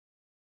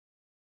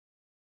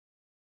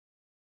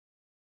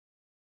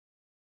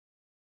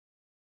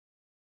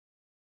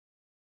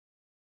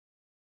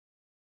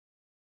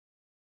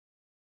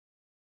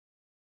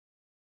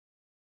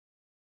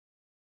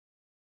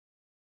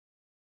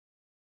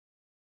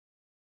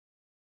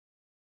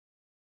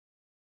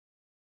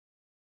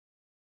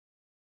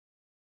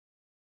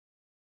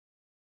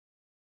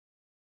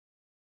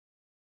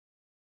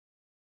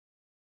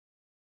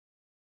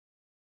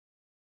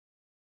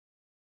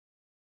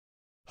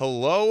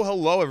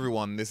Hello,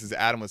 everyone. This is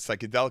Adam with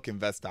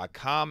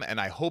PsychedelicInvest.com, and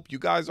I hope you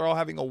guys are all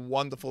having a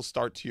wonderful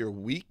start to your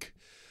week.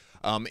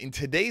 In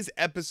today's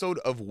episode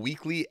of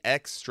Weekly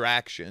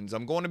Extractions,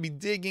 I'm going to be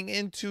digging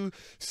into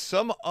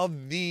some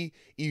of the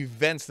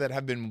events that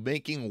have been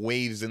making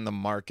waves in the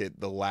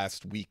market the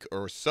last week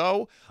or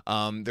so.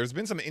 There's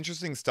been some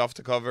interesting stuff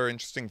to cover,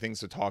 interesting things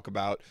to talk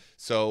about,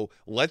 so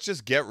let's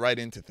just get right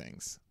into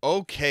things.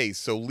 Okay,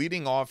 so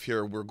leading off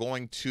here, we're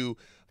going to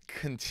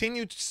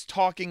continue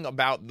talking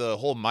about the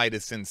whole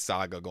Mydecine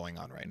saga going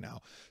on right now.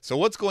 So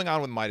what's going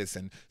on with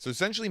Mydecine? So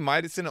essentially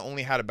Mydecine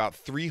only had about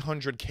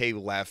 300K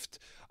left.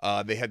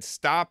 They had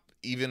stopped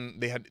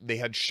they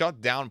had shut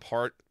down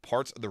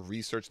parts of the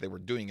research they were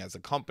doing as a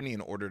company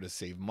in order to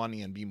save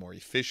money and be more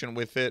efficient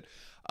with it.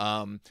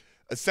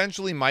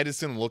 Essentially,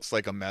 Mydecine looks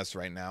like a mess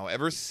right now.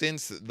 Ever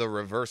since the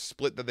reverse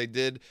split that they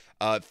did,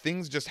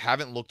 things just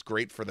haven't looked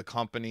great for the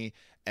company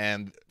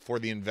and for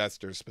the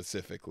investors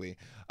specifically.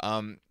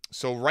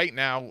 So right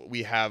now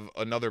we have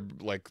another,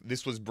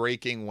 this was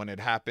breaking when it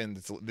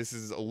happened. This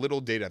is a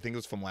little data. I think it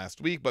was from last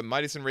week, but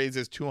Mydecine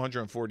raises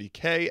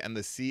 240K and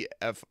the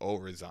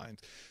CFO resigns.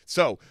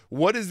 So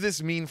what does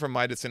this mean for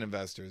Mydecine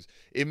investors?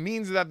 It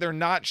means that they're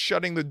not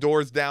shutting the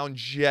doors down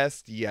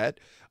just yet.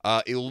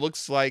 It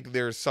looks like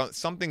there's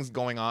something's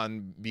going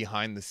on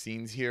behind the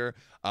scenes here.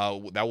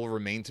 That will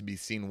remain to be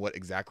seen what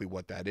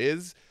that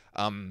is.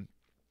 I'm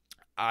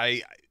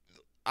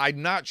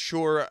not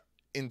sure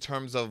in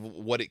terms of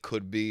what it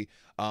could be.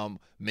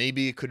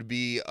 Maybe it could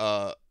be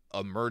a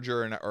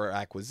merger or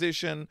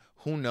acquisition.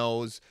 Who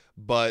knows?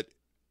 But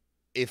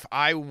if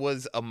I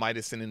was a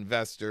Mydecine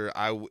investor,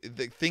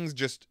 things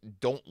just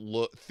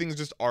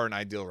aren't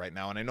ideal right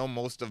now. And I know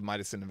most of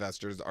Mydecine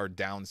investors are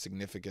down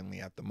significantly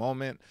at the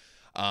moment.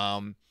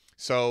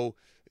 So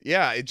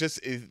yeah,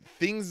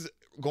 things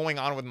going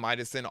on with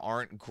Mydecine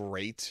aren't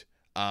great.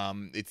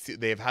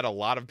 They've had a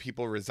lot of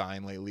people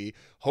resign lately.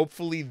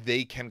 Hopefully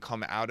they can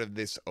come out of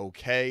this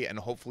okay, and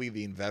hopefully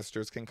the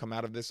investors can come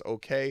out of this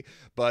okay,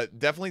 but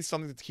definitely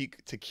something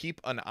to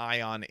keep an eye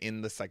on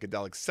in the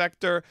psychedelic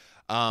sector.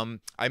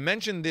 I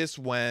mentioned this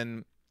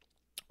when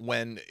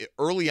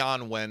early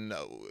on, when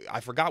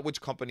I forgot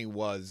which company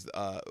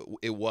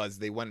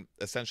they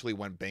essentially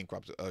went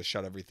bankrupt,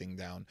 shut everything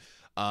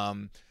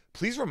down.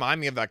 Please remind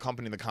me of that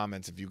company in the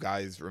comments if you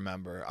guys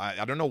remember.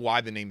 I don't know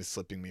why the name is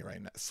slipping me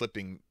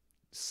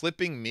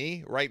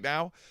right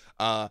now.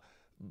 I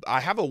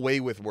have a way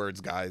with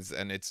words, guys,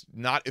 and it's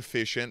not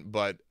efficient,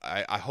 but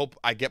I hope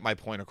I get my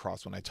point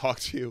across when I talk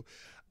to you.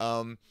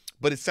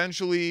 But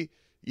essentially,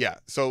 yeah,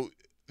 so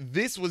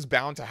this was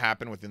bound to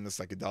happen within the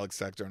psychedelic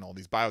sector and all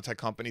these biotech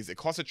companies. It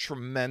costs a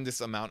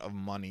tremendous amount of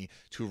money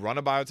to run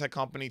a biotech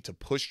company, to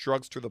push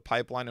drugs through the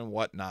pipeline and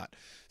whatnot.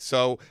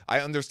 So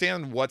I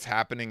understand what's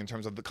happening in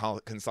terms of the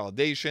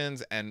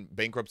consolidations and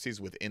bankruptcies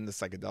within the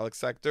psychedelic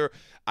sector.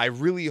 I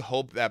really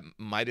hope that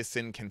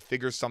Mydecine can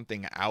figure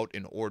something out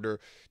in order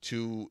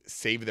to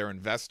save their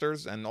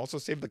investors and also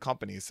save the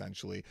company,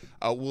 essentially.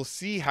 We'll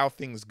see how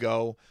things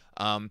go.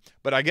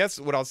 But I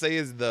guess what I'll say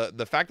is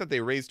the fact that they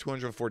raised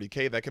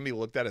 240K, that can be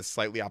looked at as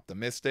slightly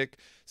optimistic.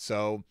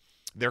 So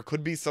there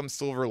could be some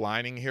silver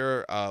lining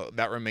here.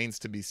 That remains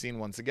to be seen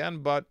once again,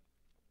 but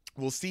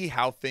we'll see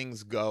how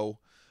things go.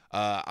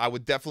 I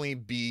would definitely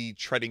be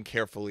treading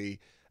carefully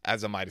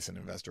as a Mydecine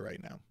investor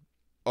right now.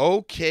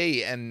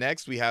 Okay, and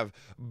next we have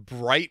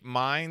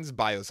Minds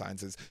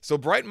Biosciences. So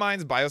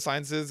Minds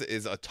Biosciences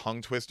is a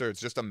tongue twister.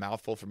 It's just a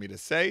mouthful for me to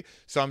say.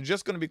 So I'm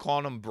just going to be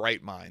calling them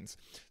Minds.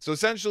 So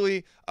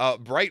essentially,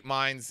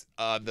 Minds,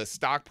 the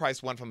stock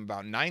price went from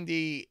about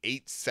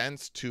 98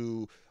 cents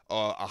to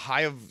a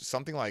high of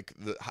something like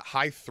the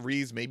high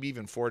threes, maybe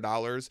even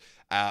 $4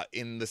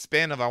 in the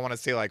span of, I want to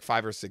say, like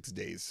 5 or 6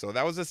 days. So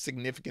that was a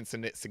significant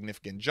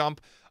jump.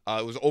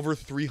 It was over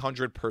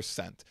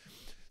 300%.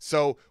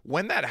 So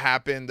when that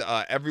happened,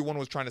 everyone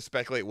was trying to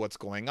speculate what's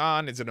going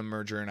on. Is it a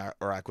merger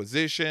or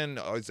acquisition?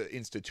 Or is it an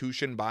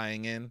institution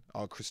buying in,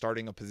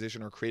 starting a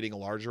position or creating a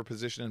larger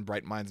position in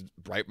Bright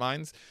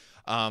Minds?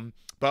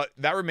 But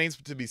that remains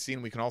to be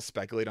seen. We can all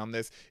speculate on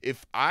this.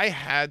 If I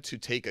had to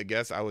take a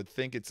guess, I would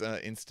think it's an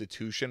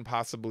institution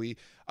possibly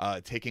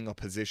taking a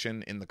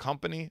position in the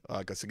company,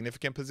 like a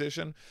significant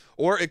position.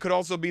 Or it could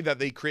also be that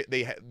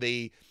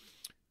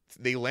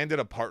they landed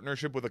a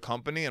partnership with a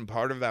company, and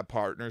part of that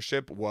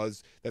partnership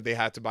was that they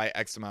had to buy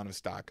X amount of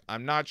stock.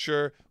 I'm not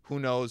sure. Who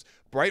knows?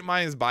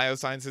 Minds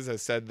Biosciences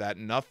has said that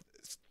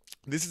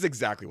this is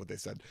exactly what they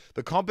said.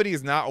 The company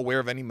is not aware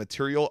of any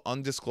material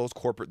undisclosed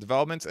corporate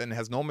developments and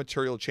has no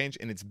material change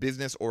in its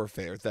business or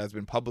affairs that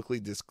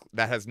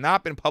has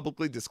not been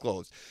publicly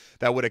disclosed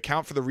that would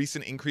account for the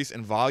recent increase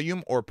in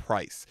volume or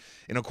price.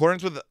 In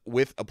accordance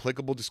with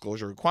applicable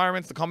disclosure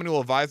requirements, the company will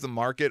advise the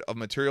market of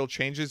material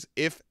changes,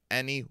 if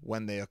any,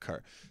 when they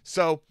occur.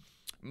 So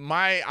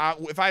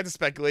if I had to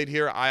speculate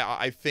here,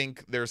 I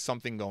think there's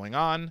something going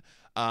on.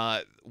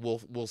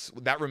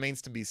 That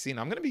remains to be seen.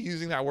 I'm going to be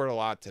using that word a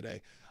lot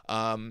today.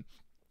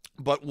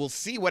 But we'll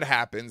see what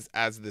happens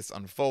as this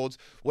unfolds.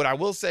 What I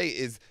will say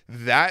is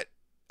that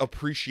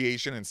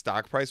appreciation in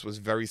stock price was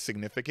very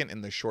significant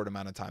in the short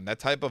amount of time. That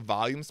type of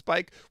volume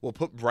spike will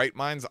put Bright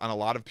Minds on a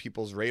lot of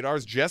people's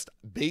radars just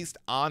based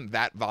on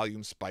that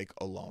volume spike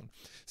alone.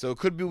 So it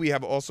could be we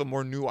have also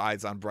more new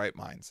eyes on Bright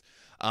Minds.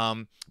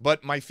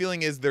 But my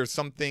feeling is there's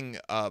something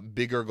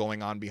bigger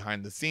going on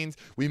behind the scenes.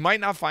 We might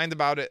not find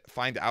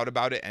out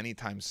about it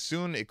anytime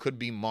soon. It could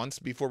be months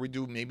before we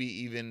do, maybe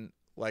even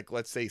like,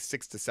 let's say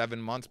 6 to 7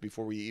 months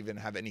before we even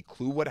have any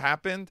clue what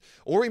happened,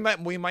 or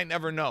we might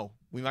never know.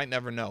 We might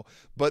never know.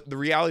 But the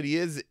reality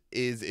is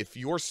if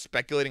you're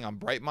speculating on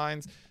Bright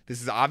Minds,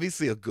 this is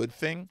obviously a good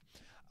thing.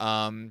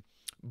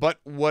 But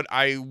what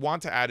I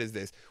want to add is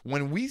this: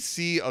 when we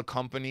see a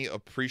company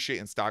appreciate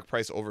in stock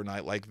price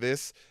overnight like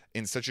this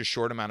in such a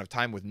short amount of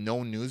time with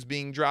no news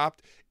being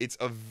dropped, it's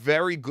a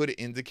very good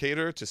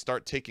indicator to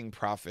start taking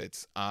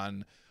profits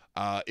on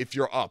if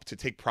you're up, to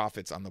take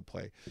profits on the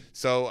play.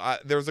 So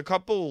there's a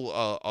couple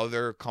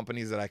other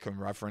companies that I can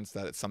reference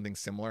that something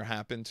similar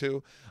happened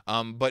to.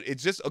 But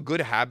it's just a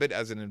good habit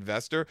as an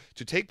investor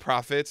to take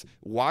profits,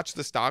 watch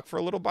the stock for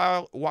a little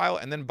while,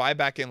 and then buy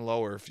back in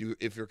lower if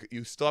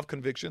you still have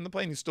conviction in the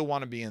play and you still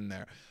want to be in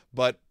there.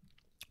 But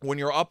when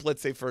you're up,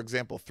 let's say, for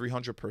example,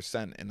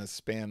 300% in a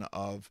span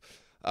of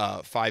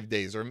 5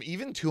 days, or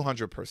even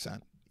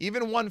 200%,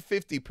 even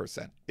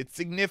 150%, it's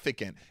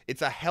significant.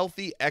 It's a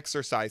healthy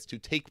exercise to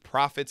take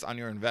profits on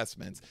your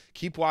investments.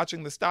 Keep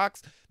watching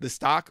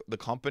the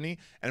company,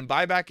 and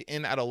buy back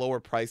in at a lower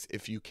price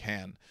if you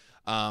can.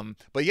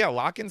 But yeah,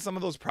 lock in some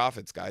of those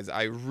profits, guys.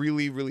 I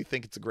really, really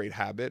think it's a great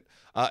habit,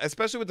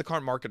 especially with the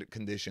current market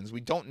conditions.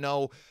 We don't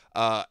know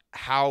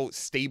how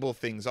stable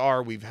things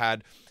are. We've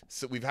had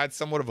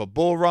somewhat of a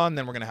bull run,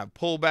 then we're going to have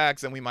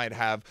pullbacks, and we might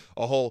have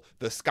a whole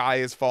the sky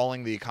is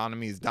falling, the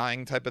economy is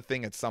dying type of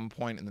thing at some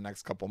point in the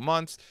next couple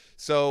months.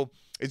 So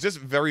it's just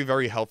very,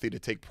 very healthy to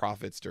take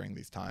profits during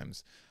these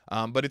times.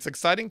 But it's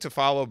exciting to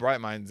follow Bright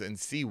Minds and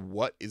see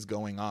what is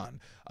going on.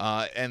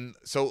 And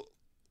so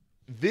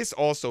this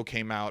also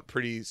came out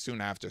pretty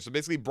soon after. So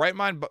basically, Bright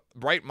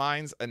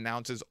Minds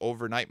announces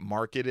overnight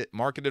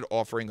marketed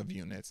offering of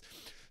units.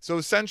 So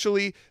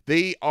essentially,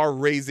 they are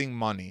raising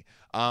money.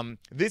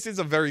 This is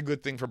a very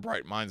good thing for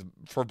Bright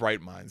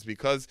Minds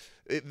because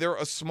they're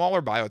a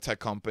smaller biotech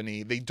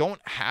company. They don't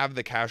have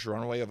the cash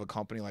runway of a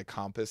company like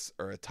Compass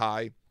or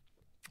Atai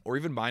or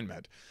even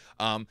MindMed.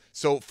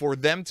 So for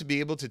them to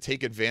be able to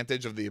take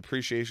advantage of the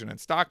appreciation in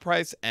stock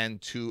price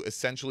and to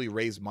essentially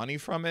raise money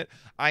from it,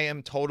 I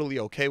am totally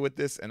okay with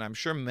this, and I'm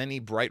sure many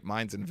Bright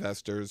Minds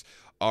investors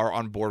are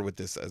on board with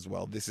this as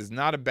well. This is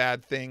not a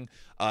bad thing.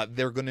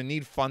 They're going to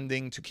need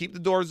funding to keep the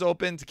doors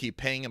open, to keep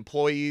paying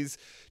employees,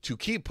 to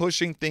keep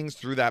pushing things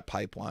through that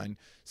pipeline.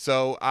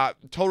 So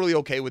totally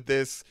okay with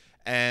this,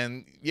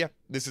 and yeah,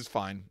 this is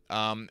fine.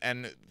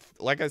 And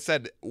like I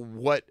said,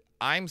 what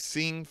I'm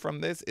seeing from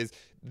this is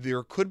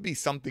there could be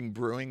something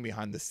brewing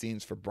behind the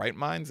scenes for Bright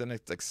Minds, and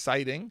it's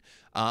exciting.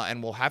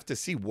 And we'll have to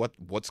see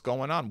what's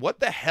going on. What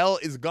the hell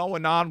is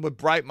going on with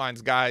Bright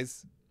Minds,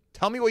 guys?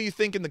 Tell me what you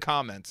think in the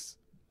comments.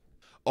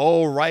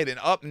 All right, and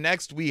up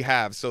next we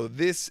have, so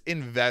this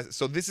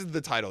is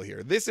the title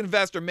here. This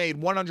investor made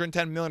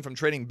 $110 million from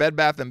trading Bed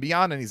Bath &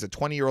 Beyond, and he's a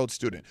 20-year-old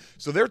student.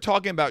 So they're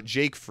talking about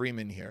Jake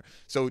Freeman here.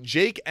 So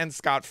Jake and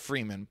Scott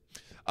Freeman.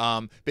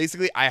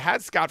 Basically, I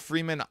had Scott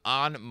Freeman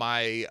on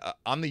my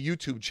on the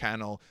YouTube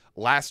channel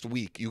last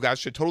week. You guys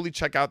should totally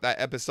check out that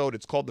episode.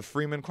 It's called The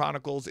Freeman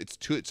Chronicles. It's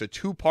a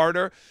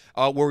two-parter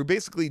where we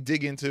basically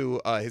dig into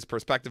his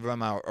perspective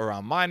around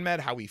MindMed,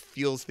 how he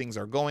feels things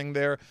are going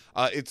there.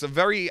 It's a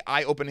very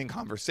eye-opening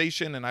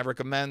conversation, and I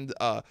recommend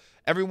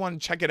everyone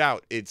check it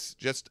out. It's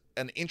just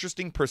an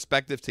interesting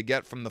perspective to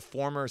get from the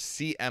former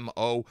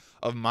CMO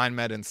of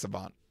MindMed and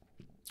Savant.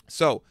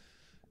 So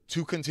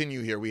to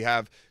continue here, we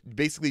have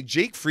basically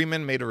Jake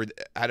Freeman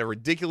had a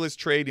ridiculous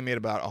trade. He made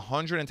about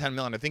 $110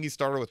 million. I think he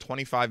started with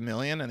 $25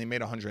 million, and he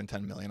made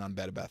 $110 million on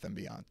Bed Bath &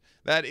 Beyond.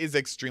 That is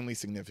extremely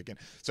significant.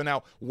 So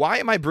now, why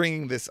am I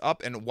bringing this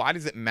up, and why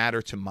does it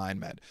matter to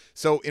MindMed?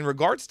 So in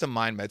regards to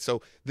MindMed,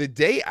 so the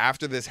day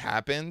after this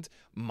happened,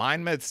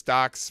 MindMed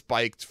stock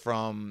spiked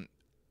from,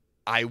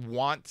 I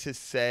want to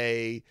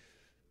say,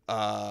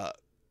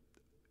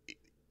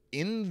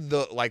 in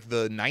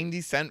the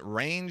 90 cent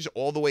range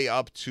all the way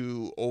up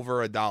to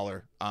over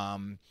 $1.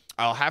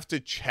 I'll have to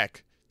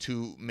check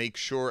to make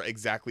sure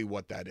exactly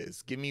what that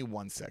is. Give me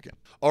 1 second.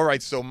 All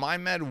right, so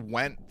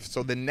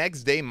the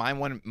next day,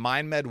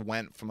 MindMed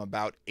went from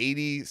about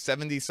 80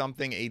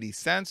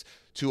 cents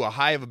to a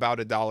high of about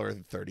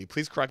 $1.30.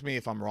 Please correct me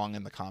if I'm wrong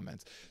in the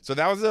comments. So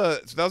that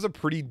was a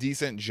pretty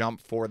decent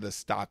jump for the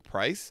stock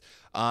price,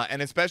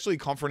 and especially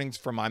comforting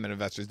for MindMed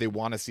investors. They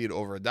want to see it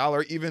over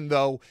 $1, even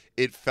though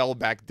it fell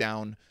back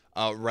down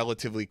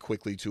relatively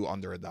quickly to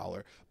under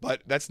 $1.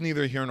 But that's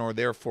neither here nor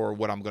there for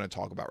what I'm going to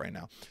talk about right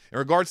now. In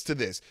regards to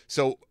this,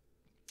 so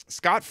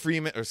Jake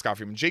Freeman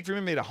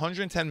made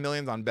 $110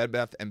 million on Bed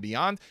Bath &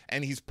 Beyond,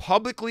 and he's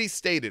publicly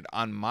stated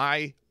on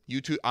my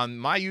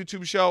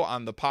YouTube show,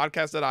 on the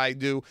podcast that I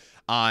do,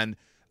 on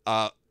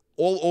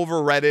all over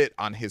Reddit,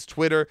 on his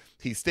Twitter,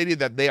 he stated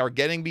that they are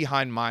getting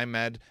behind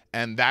MindMed,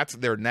 and that's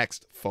their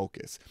next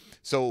focus.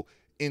 So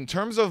in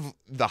terms of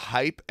the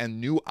hype and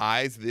new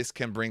eyes this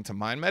can bring to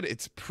MindMed,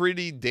 it's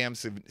pretty damn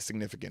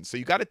significant. So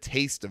you got a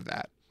taste of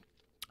that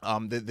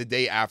the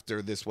day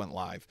after this went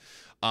live.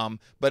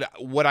 But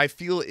what I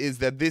feel is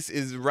that this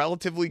is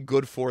relatively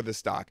good for the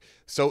stock.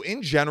 So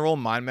in general,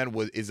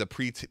 MindMed is a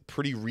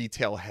pretty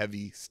retail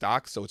heavy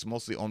stock. So it's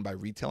mostly owned by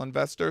retail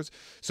investors.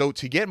 So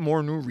to get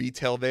more new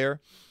retail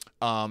there,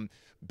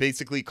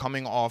 basically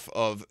coming off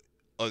of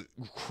a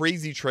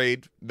crazy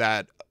trade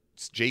that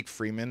Jake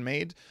Freeman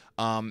made,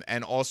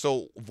 and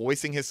also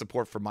voicing his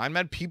support for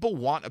MindMed, people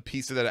want a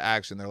piece of that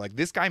action. They're like,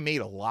 this guy made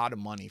a lot of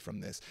money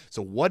from this,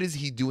 so what is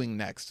he doing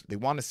next? They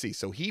want to see.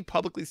 So he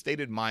publicly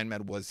stated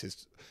MindMed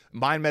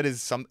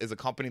is a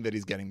company that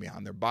he's getting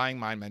behind. They're buying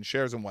MindMed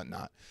shares and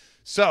whatnot.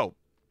 So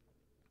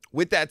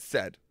with that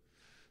said,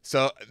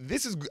 so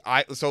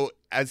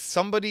as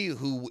somebody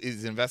who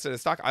is invested in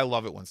stock, I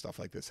love it when stuff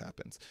like this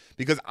happens,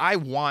 because I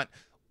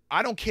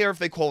don't care if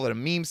they call it a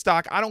meme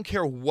stock. I don't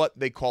care what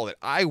they call it.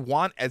 I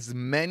want as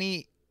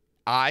many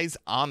eyes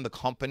on the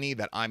company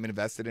that I'm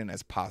invested in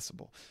as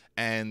possible.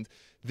 And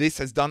this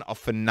has done a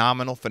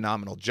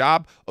phenomenal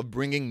job of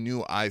bringing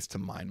new eyes to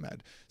MindMed.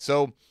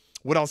 So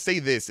what I'll say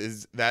this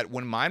is that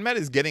when MindMed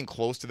is getting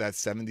close to that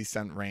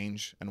 70-cent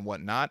range and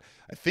whatnot,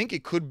 I think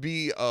it could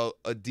be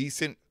a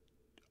decent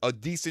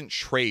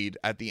trade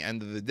at the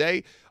end of the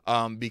day,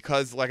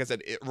 because like I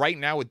said, right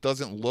now it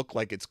doesn't look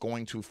like it's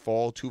going to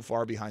fall too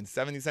far behind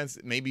 70 cents,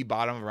 maybe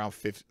bottom around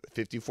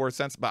 54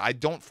 cents, but I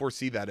don't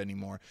foresee that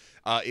anymore.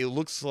 It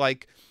looks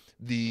like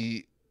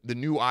the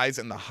new eyes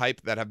and the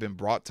hype that have been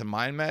brought to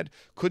MindMed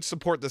could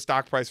support the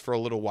stock price for a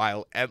little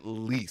while at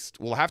least.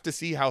 We'll have to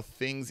see how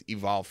things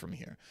evolve from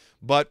here.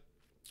 But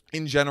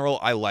in general,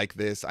 I like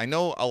this. I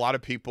know a lot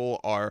of people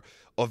are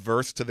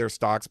averse to their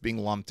stocks being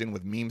lumped in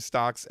with meme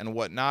stocks and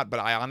whatnot, but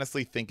I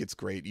honestly think it's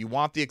great. You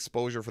want the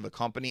exposure for the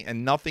company,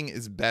 and nothing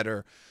is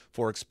better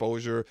for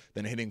exposure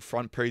than hitting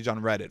front page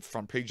on Reddit,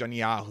 front page on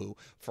Yahoo,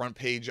 front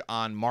page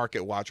on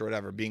Market Watch or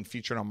whatever, being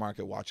featured on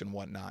Market Watch and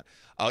whatnot.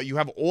 You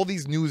have all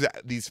these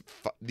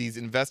these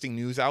investing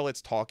news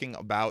outlets talking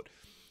about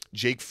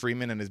Jake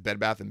Freeman and his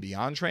Bed Bath &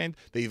 Beyond trend.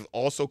 They've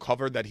also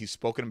covered that he's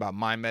spoken about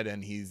MindMed,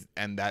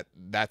 and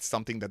that's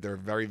something that they're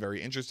very,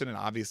 very interested in.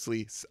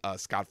 Obviously,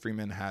 Scott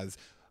Freeman has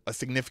a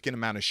significant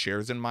amount of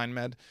shares in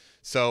MindMed.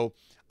 So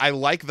I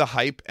like the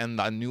hype and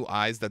the new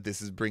eyes that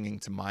this is bringing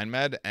to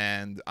MindMed,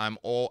 and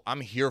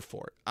I'm here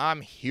for it.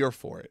 I'm here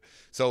for it.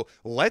 So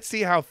let's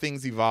see how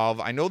things evolve.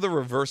 I know the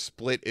reverse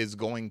split is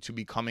going to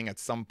be coming at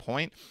some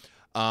point.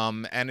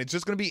 And it's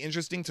just going to be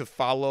interesting to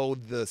follow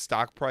the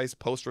stock price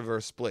post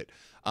reverse split.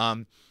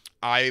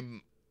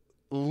 I'm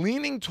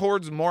leaning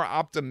towards more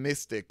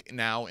optimistic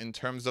now in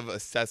terms of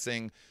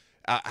assessing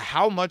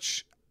how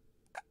much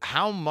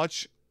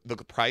the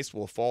price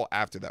will fall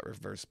after that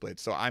reverse split.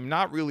 So I'm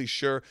not really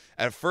sure.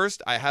 At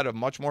first, I had a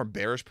much more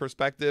bearish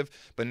perspective,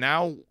 but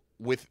now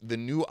with the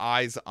new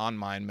eyes on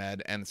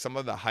MindMed and some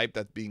of the hype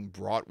that's being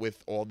brought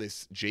with all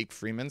this Jake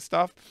Freeman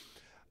stuff,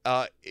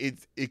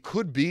 it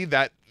could be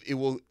that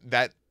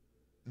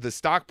the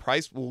stock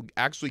price will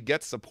actually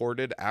get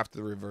supported after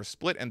the reverse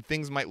split, and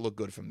things might look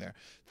good from there.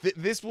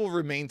 This will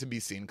remain to be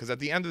seen, because at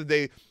the end of the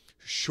day,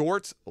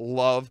 shorts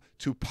love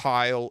to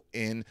pile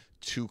in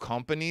to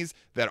companies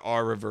that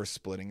are reverse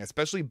splitting,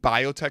 especially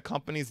biotech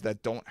companies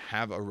that don't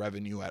have a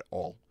revenue at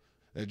all.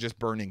 They're just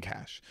burning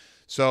cash.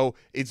 So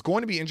it's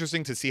going to be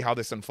interesting to see how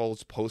this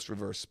unfolds post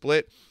reverse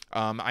split.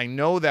 I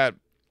know that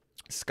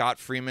Scott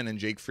Freeman and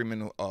Jake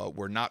Freeman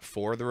were not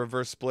for the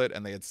reverse split,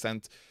 and they had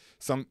sent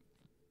a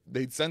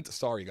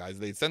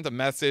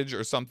message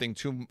or something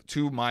to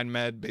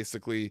MindMed,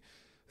 basically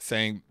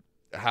saying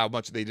how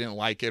much they didn't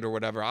like it or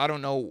whatever. I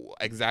don't know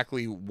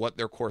exactly what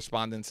their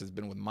correspondence has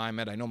been with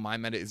MindMed. I know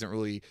MindMed isn't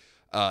really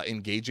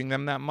engaging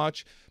them that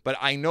much, but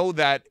I know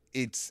that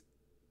it's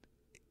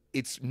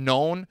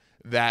known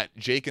that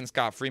Jake and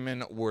Scott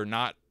Freeman were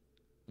not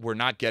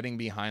getting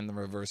behind the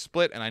reverse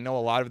split, and I know a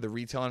lot of the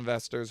retail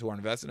investors who are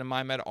invested in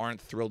MindMed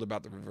aren't thrilled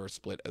about the reverse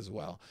split as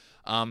well.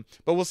 But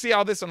we'll see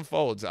how this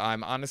unfolds.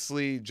 I'm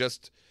honestly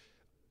just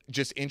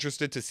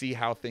interested to see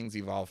how things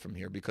evolve from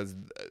here, because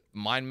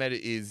MindMed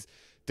is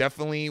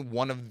definitely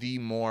one of the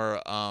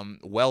more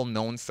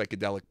well-known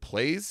psychedelic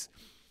plays.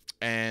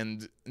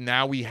 And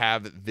now we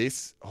have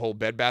this whole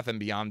Bed Bath &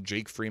 Beyond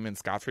Jake Freeman,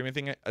 Scott Freeman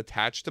thing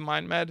attached to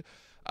MindMed.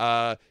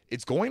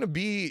 It's going to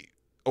be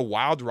a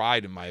wild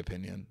ride, in my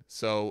opinion.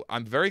 So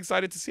I'm very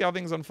excited to see how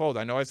things unfold.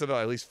 I know I said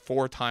that at least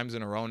 4 times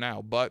in a row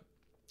now, but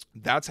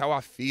that's how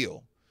I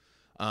feel.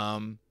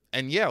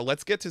 And yeah,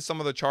 let's get to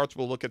some of the charts.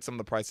 We'll look at some of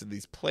the price of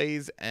these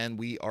plays, and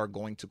we are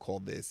going to call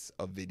this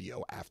a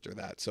video after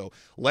that. So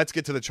let's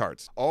get to the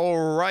charts.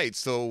 All right,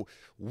 so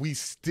we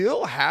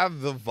still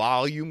have the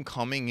volume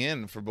coming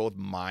in for both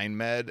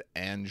MindMed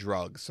and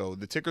drug. So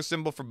the ticker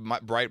symbol for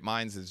Bright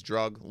Minds is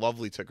drug,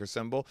 lovely ticker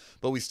symbol,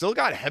 but we still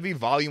got heavy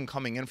volume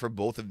coming in for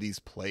both of these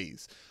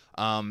plays.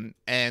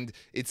 And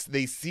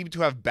they seem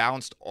to have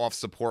bounced off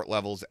support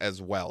levels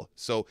as well.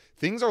 So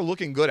things are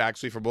looking good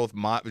actually for both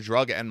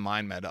drug and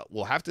MindMed.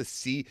 We'll have to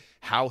see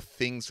how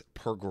things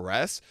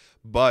progress,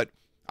 but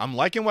I'm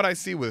liking what I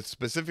see with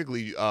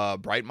specifically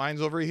Bright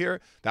Minds over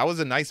here. That was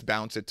a nice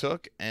bounce it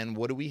took. And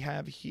what do we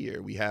have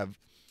here? We have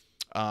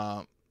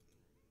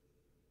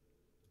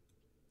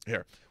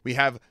here we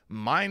have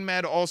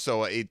MindMed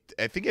also. I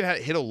think it had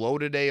hit a low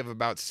today of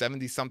about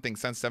 70 something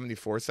cents,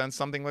 74 cents,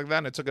 something like that.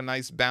 And it took a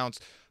nice bounce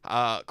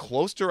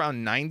close to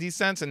around 90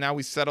 cents. And now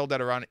we settled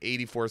at around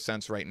 84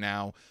 cents right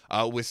now,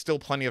 with still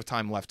plenty of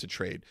time left to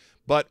trade.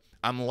 But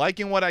I'm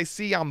liking what I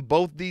see on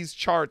both these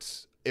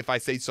charts, if I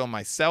say so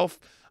myself.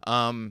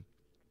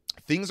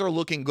 Things are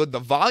looking good. The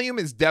volume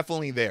is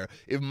definitely there.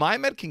 If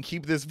MindMed can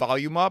keep this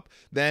volume up,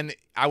 then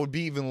I would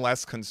be even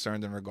less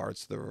concerned in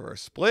regards to the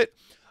reverse split.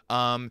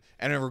 And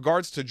in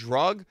regards to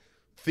drug,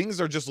 things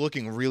are just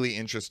looking really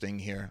interesting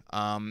here.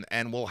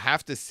 And we'll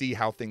have to see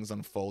how things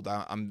unfold.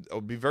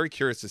 I'll be very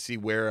curious to see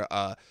where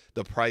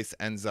the price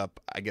ends up,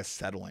 I guess,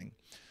 settling.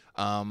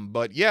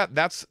 But yeah,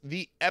 that's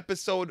the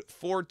episode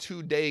for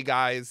today,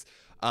 guys.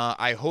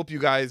 I hope you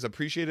guys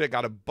appreciate it. I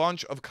got a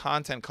bunch of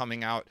content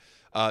coming out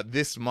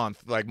this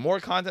month, like more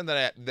content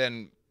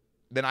than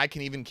I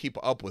can even keep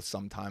up with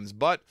sometimes.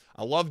 But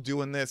I love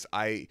doing this.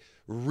 I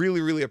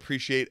really, really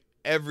appreciate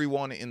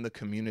everyone in the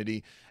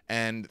community,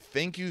 and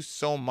thank you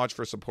so much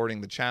for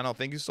supporting the channel.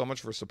 Thank you so much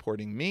for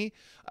supporting me.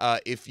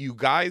 If you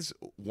guys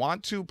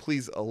want to,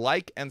 please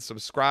like and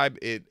subscribe.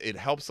 It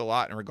helps a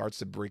lot in regards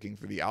to breaking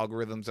through the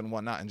algorithms and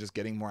whatnot, and just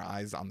getting more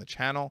eyes on the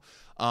channel.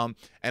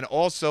 And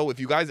also, if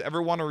you guys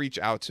ever want to reach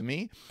out to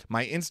me,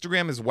 my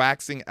Instagram is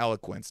Waxing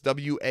Eloquence,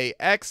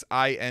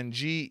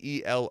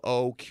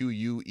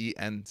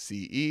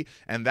 WAXINGELOQUENCE,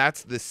 and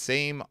that's the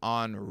same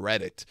on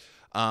Reddit.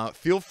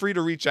 Feel free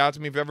to reach out to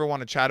me if you ever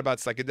want to chat about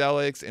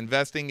psychedelics,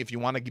 investing, if you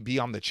want to be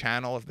on the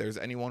channel, if there's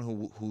anyone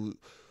who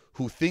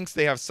thinks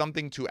they have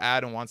something to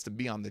add and wants to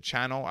be on the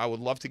channel. I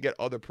would love to get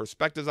other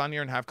perspectives on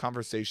here and have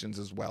conversations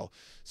as well.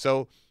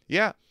 So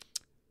yeah,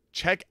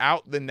 check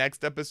out the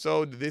next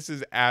episode. This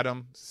is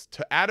Adam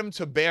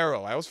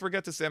Tabero. I always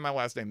forget to say my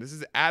last name. This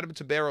is Adam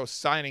Tabero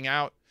signing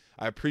out.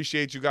 I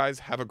appreciate you guys.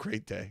 Have a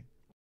great day.